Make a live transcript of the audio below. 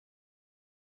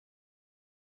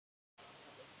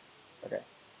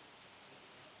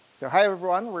So hi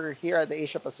everyone, we're here at the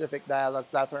Asia Pacific Dialogue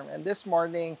Platform, and this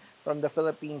morning from the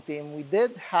Philippine team, we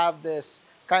did have this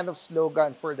kind of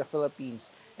slogan for the Philippines,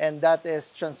 and that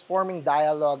is transforming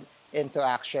dialogue into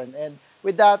action. And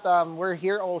with that, we're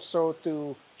here also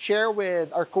to share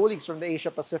with our colleagues from the Asia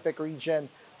Pacific region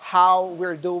how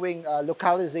we're doing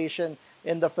localization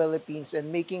in the Philippines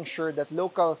and making sure that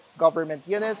local government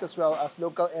units as well as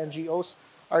local NGOs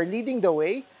are leading the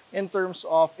way in terms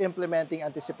of implementing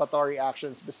anticipatory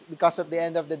actions, because at the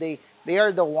end of the day, they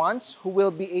are the ones who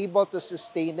will be able to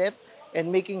sustain it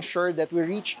and making sure that we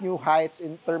reach new heights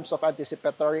in terms of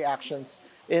anticipatory actions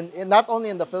in not only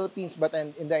in the Philippines but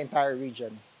in the entire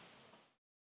region.